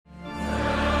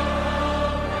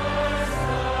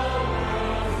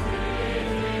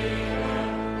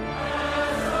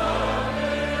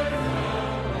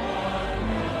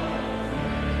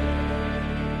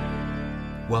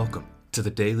Welcome to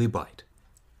the Daily Bite.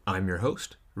 I'm your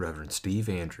host, Reverend Steve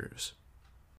Andrews.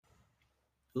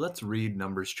 Let's read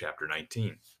Numbers chapter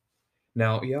 19.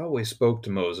 Now Yahweh spoke to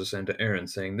Moses and to Aaron,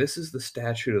 saying, "This is the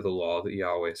statute of the law that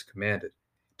Yahweh has commanded.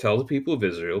 Tell the people of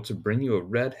Israel to bring you a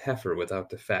red heifer without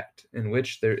defect, in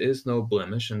which there is no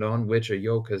blemish, and on which a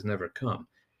yoke has never come.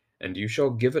 And you shall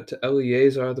give it to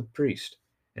Eleazar the priest,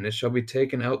 and it shall be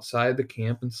taken outside the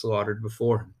camp and slaughtered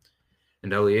before him.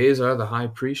 And Eleazar the high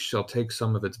priest shall take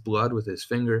some of its blood with his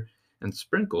finger, and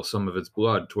sprinkle some of its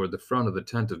blood toward the front of the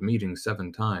tent of meeting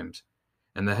 7 times.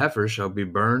 And the heifer shall be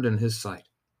burned in his sight.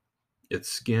 Its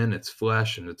skin, its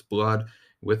flesh, and its blood,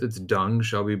 with its dung,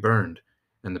 shall be burned.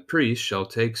 And the priest shall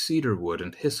take cedar wood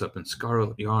and hyssop and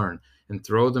scarlet yarn, and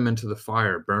throw them into the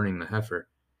fire, burning the heifer.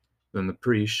 Then the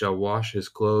priest shall wash his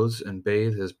clothes and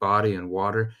bathe his body in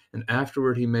water, and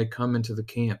afterward he may come into the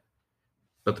camp.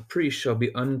 But the priest shall be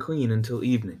unclean until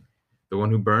evening. The one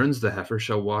who burns the heifer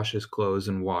shall wash his clothes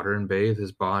in water and bathe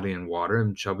his body in water,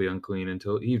 and shall be unclean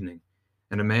until evening.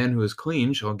 And a man who is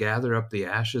clean shall gather up the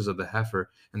ashes of the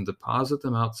heifer and deposit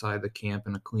them outside the camp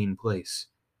in a clean place.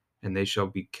 And they shall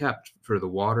be kept for the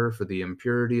water for the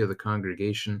impurity of the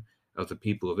congregation of the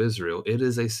people of Israel. It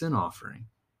is a sin offering.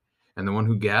 And the one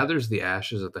who gathers the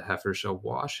ashes of the heifer shall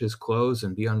wash his clothes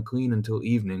and be unclean until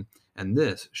evening, and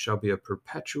this shall be a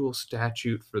perpetual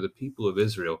statute for the people of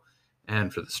Israel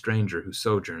and for the stranger who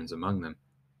sojourns among them.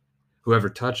 Whoever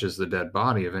touches the dead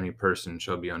body of any person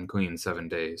shall be unclean 7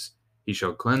 days. He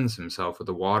shall cleanse himself with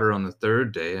the water on the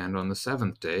 3rd day and on the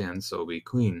 7th day, and so be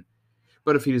clean.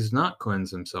 But if he does not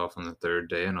cleanse himself on the 3rd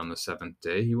day and on the 7th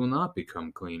day, he will not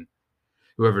become clean.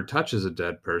 Whoever touches a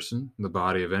dead person, the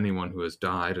body of anyone who has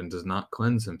died, and does not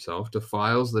cleanse himself,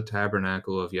 defiles the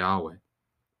tabernacle of Yahweh.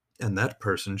 And that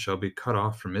person shall be cut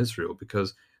off from Israel,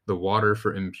 because the water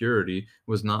for impurity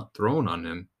was not thrown on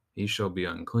him. He shall be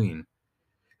unclean.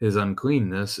 His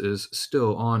uncleanness is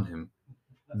still on him.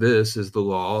 This is the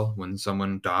law when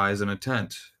someone dies in a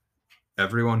tent.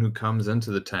 Everyone who comes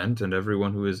into the tent and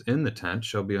everyone who is in the tent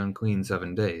shall be unclean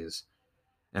 7 days.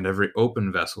 And every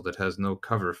open vessel that has no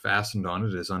cover fastened on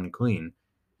it is unclean.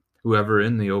 Whoever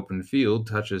in the open field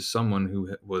touches someone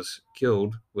who was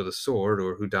killed with a sword,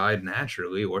 or who died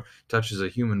naturally, or touches a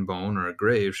human bone or a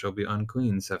grave, shall be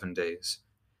unclean 7 days.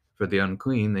 For the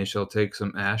unclean they shall take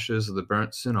some ashes of the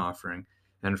burnt sin offering,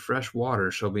 and fresh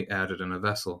water shall be added in a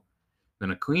vessel.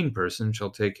 Then a clean person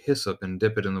shall take hyssop and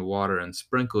dip it in the water, and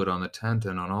sprinkle it on the tent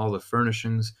and on all the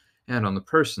furnishings, and on the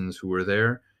persons who were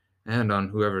there, and on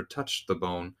whoever touched the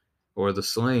bone, or the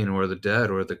slain, or the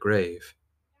dead, or the grave.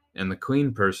 And the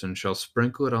clean person shall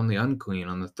sprinkle it on the unclean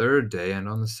on the 3rd day and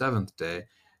on the 7th day.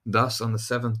 Thus on the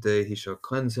 7th day he shall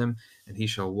cleanse him, and he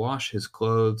shall wash his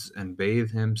clothes and bathe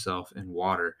himself in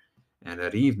water, and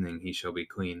at evening he shall be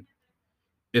clean.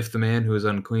 If the man who is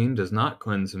unclean does not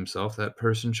cleanse himself, that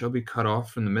person shall be cut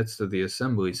off from the midst of the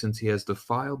assembly, since he has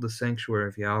defiled the sanctuary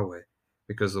of Yahweh,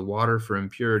 because the water for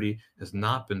impurity has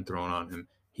not been thrown on him.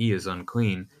 He is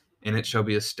unclean, and it shall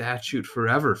be a statute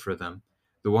forever for them.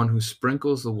 The one who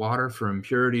sprinkles the water for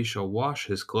impurity shall wash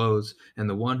his clothes, and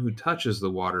the one who touches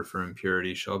the water for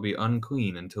impurity shall be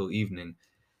unclean until evening.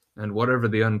 And whatever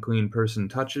the unclean person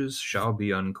touches shall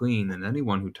be unclean, and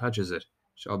anyone who touches it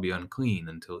shall be unclean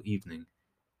until evening.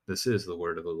 This is the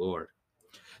word of the Lord.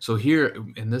 So here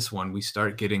in this one, we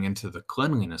start getting into the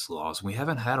cleanliness laws. We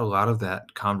haven't had a lot of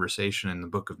that conversation in the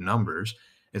book of Numbers.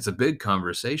 It's a big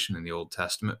conversation in the Old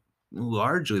Testament,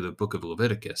 largely the book of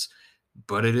Leviticus,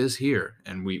 but it is here,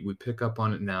 and we pick up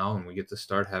on it now, and we get to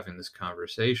start having this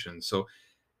conversation. So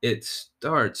it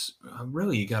starts,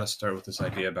 really, you got to start with this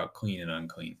idea about clean and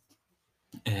unclean.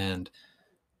 And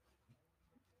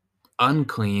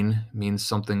unclean means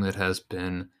something that has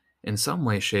been in some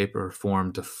way, shape, or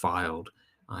form defiled.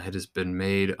 It has been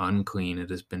made unclean. It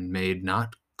has been made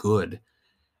not good.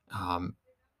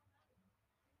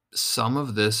 Some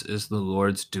of this is the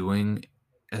Lord's doing,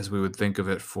 as we would think of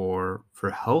it, for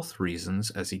health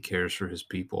reasons, as he cares for his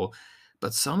people.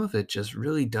 But some of it just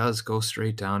really does go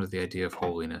straight down to the idea of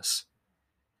holiness.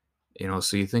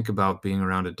 So you think about being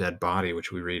around a dead body,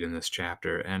 which we read in this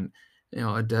chapter, and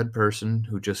a dead person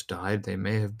who just died, they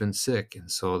may have been sick,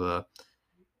 and so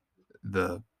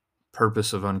the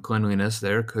purpose of uncleanliness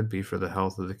there could be for the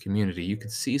health of the community. You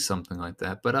could see something like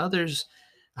that. But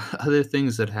other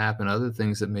things that happen, other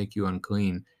things that make you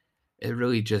unclean, it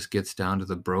really just gets down to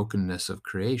the brokenness of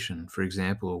creation. For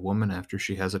example, a woman, after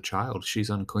she has a child, she's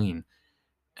unclean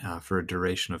for a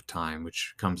duration of time,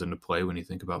 which comes into play when you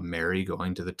think about Mary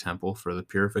going to the temple for the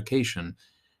purification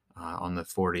on the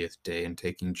 40th day and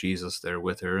taking Jesus there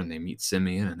with her, and they meet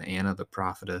Simeon and Anna the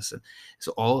prophetess. And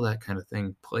so all that kind of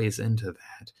thing plays into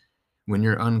that. When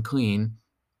you're unclean,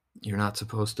 you're not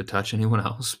supposed to touch anyone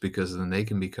else because then they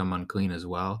can become unclean as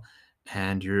well.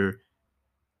 And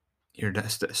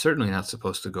certainly not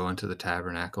supposed to go into the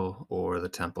tabernacle or the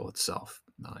temple itself.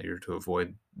 You're to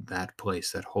avoid that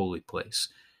place, that holy place.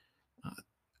 Uh,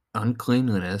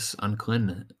 uncleanliness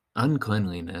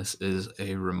is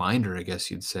a reminder, I guess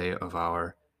you'd say, of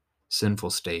our sinful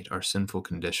state, our sinful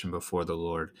condition before the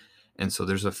Lord. And so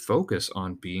there's a focus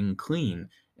on being clean,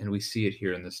 and we see it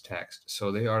here in this text.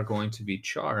 So they are going to be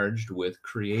charged with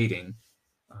creating,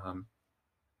 um,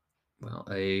 well,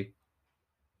 a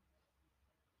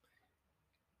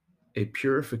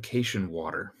purification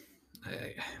water,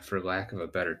 for lack of a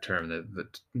better term,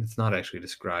 that it's not actually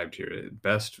described here.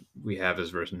 Best we have is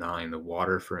verse 9, the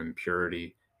water for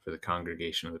impurity for the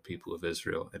congregation of the people of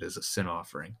Israel. It is a sin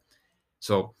offering.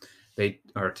 So they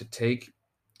are to take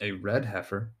a red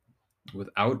heifer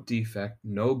without defect,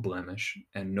 no blemish,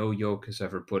 and no yoke is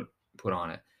ever put on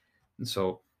it. And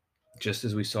so just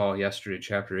as we saw yesterday,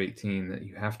 chapter 18, that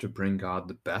you have to bring God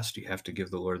the best. You have to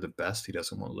give the Lord the best. He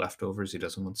doesn't want leftovers. He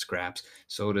doesn't want scraps.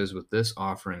 So it is with this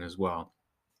offering as well.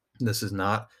 This is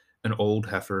not an old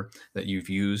heifer that you've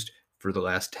used for the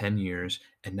last 10 years,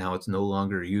 and now it's no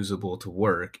longer usable to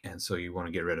work, and so you want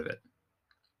to get rid of it.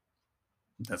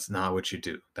 That's not what you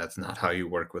do. That's not how you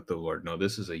work with the Lord. No,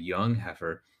 this is a young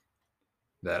heifer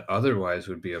that otherwise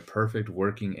would be a perfect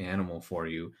working animal for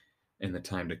you in the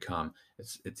time to come.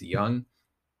 It's young.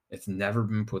 It's never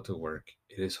been put to work.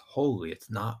 It is holy.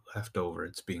 It's not left over.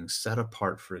 It's being set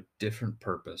apart for a different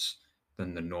purpose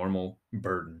than the normal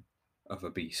burden of a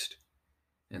beast.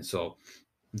 And so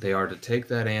they are to take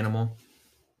that animal,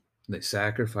 they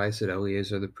sacrifice it,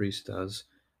 Eleazar the priest does,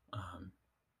 um,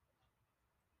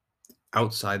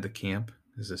 outside the camp,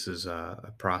 because this is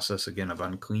a process, again, of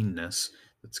uncleanness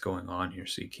that's going on here.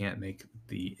 So you can't make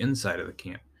the inside of the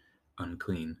camp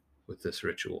unclean with this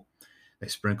ritual. They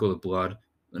sprinkle the blood,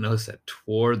 notice that,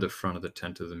 toward the front of the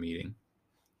tent of the meeting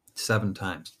 7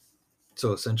 times.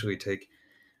 So essentially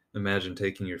imagine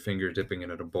taking your finger, dipping it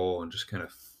in a bowl, and just kind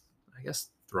of, I guess,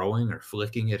 throwing or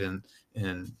flicking it in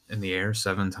the air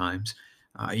 7 times.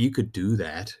 You could do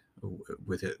that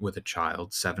with a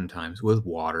child 7 times with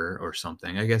water or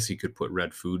something. I guess you could put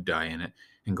red food dye in it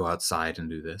and go outside and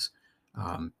do this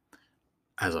um,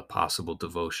 as a possible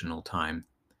devotional time.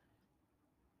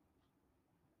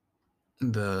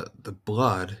 The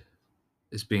blood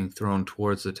is being thrown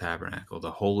towards the tabernacle,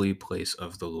 the holy place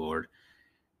of the Lord.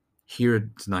 Here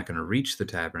it's not going to reach the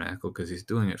tabernacle because he's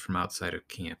doing it from outside of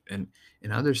camp. And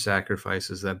in other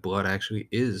sacrifices, that blood actually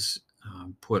is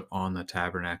put on the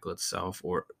tabernacle itself,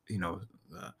 or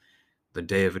the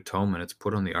Day of Atonement. It's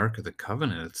put on the Ark of the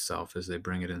Covenant itself as they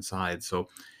bring it inside. So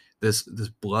this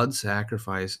blood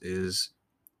sacrifice is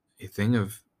a thing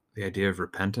of the idea of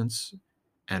repentance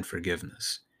and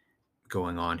forgiveness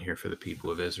going on here for the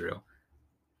people of Israel.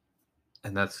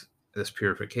 And that's this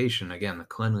purification. Again, the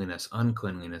cleanliness,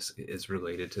 uncleanliness is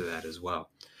related to that as well.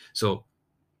 So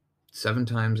 7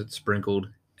 times it's sprinkled,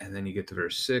 and then you get to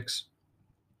verse 6.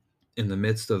 In the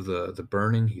midst of the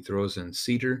burning, he throws in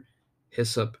cedar,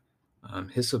 hyssop.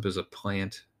 Hyssop is a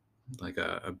plant, like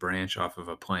a branch off of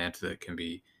a plant that can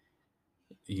be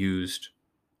used,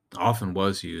 often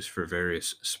was used for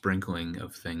various sprinkling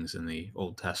of things in the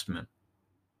Old Testament.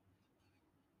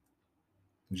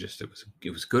 Just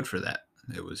it was good for that.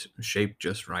 It was shaped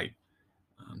just right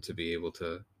to be able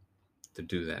to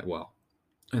do that well.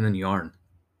 And then yarn,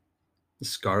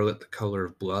 scarlet, the color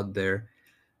of blood there.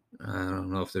 I don't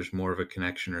know if there's more of a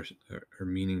connection or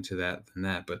meaning to that than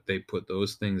that, but they put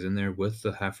those things in there with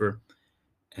the heifer,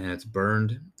 and it's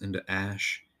burned into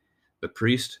ash. The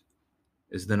priest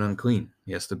is then unclean.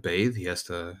 He has to bathe. He has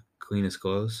to clean his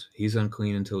clothes. He's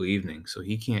unclean until evening, so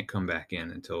he can't come back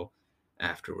in until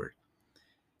afterward.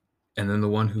 And then the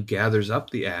one who gathers up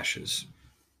the ashes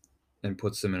and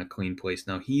puts them in a clean place,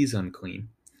 now he's unclean,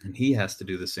 and he has to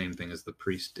do the same thing as the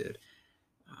priest did.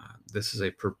 This is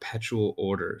a perpetual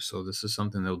order, so this is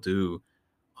something they'll do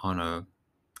I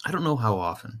don't know how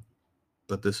often,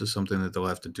 but this is something that they'll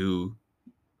have to do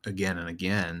again and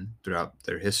again throughout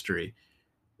their history,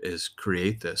 is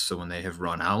create this. So when they have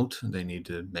run out, they need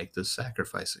to make this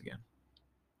sacrifice again.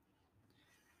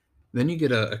 Then you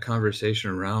get a conversation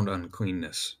around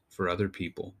uncleanness for other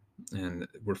people. And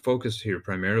we're focused here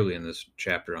primarily in this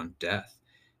chapter on death.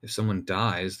 If someone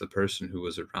dies, the person who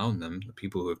was around them, the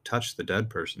people who have touched the dead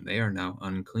person, they are now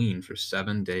unclean for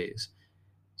 7 days.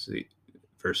 So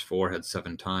verse 4 had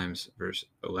 7 times, verse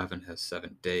 11 has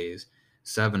 7 days.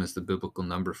 7 is the biblical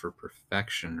number for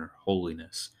perfection or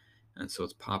holiness. And so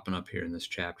it's popping up here in this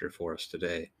chapter for us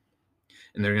today.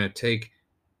 And they're going to take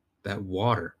that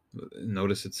water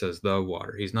Notice it says the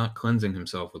water. He's not cleansing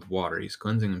himself with water. He's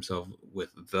cleansing himself with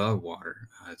the water.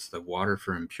 It's the water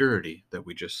for impurity that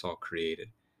we just saw created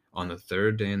on the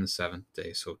third day and the seventh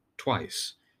day, so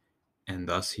twice. And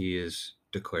thus he is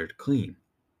declared clean.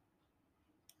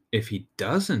 If he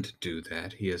doesn't do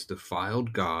that, he has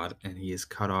defiled God and he is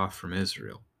cut off from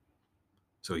Israel.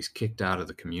 So he's kicked out of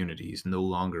the community. He's no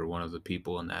longer one of the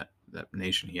people in that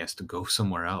nation. He has to go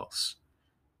somewhere else.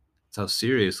 That's how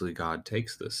seriously God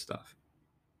takes this stuff.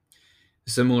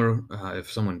 Similar,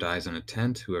 if someone dies in a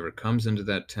tent, whoever comes into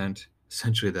that tent,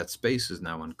 essentially that space is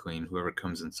now unclean. Whoever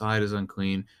comes inside is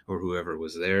unclean, or whoever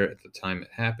was there at the time it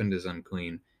happened is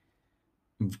unclean.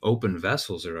 Open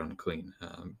vessels are unclean.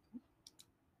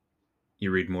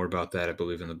 You read more about that, I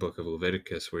believe, in the book of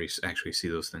Leviticus, where you actually see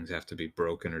those things have to be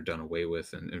broken or done away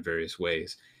with in various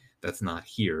ways. That's not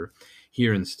here.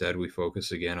 Here, instead, we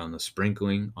focus again on the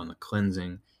sprinkling, on the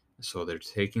cleansing. So they're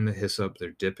taking the hyssop,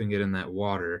 they're dipping it in that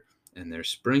water, and they're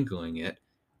sprinkling it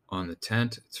on the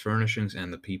tent, its furnishings,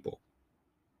 and the people.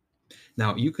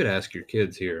 Now, you could ask your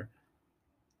kids here,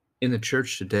 in the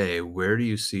church today, where do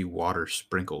you see water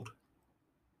sprinkled?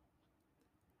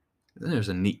 Then there's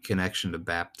a neat connection to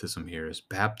baptism here, as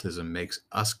baptism makes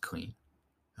us clean.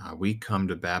 We come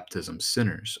to baptism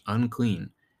sinners,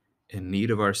 unclean, in need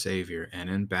of our Savior, and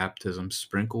in baptism,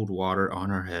 sprinkled water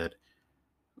on our head.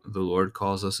 The Lord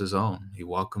calls us his own. He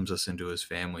welcomes us into his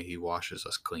family. He washes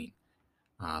us clean.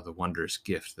 The wondrous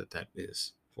gift that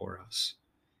is for us.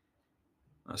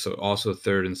 So also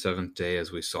third and seventh day,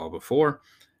 as we saw before,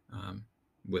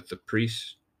 with the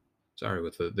priest,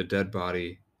 with the dead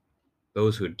body,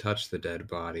 those who had touched the dead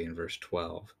body in verse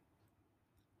 12.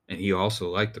 And he also,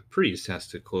 like the priest, has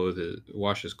to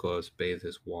wash his clothes, bathe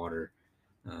his water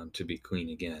to be clean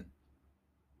again.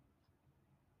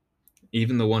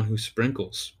 Even the one who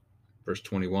sprinkles, verse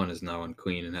 21, is now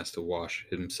unclean and has to wash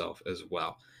himself as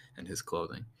well and his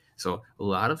clothing. So a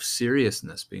lot of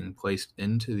seriousness being placed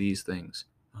into these things.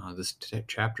 This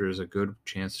chapter is a good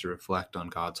chance to reflect on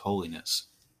God's holiness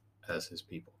as his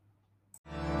people.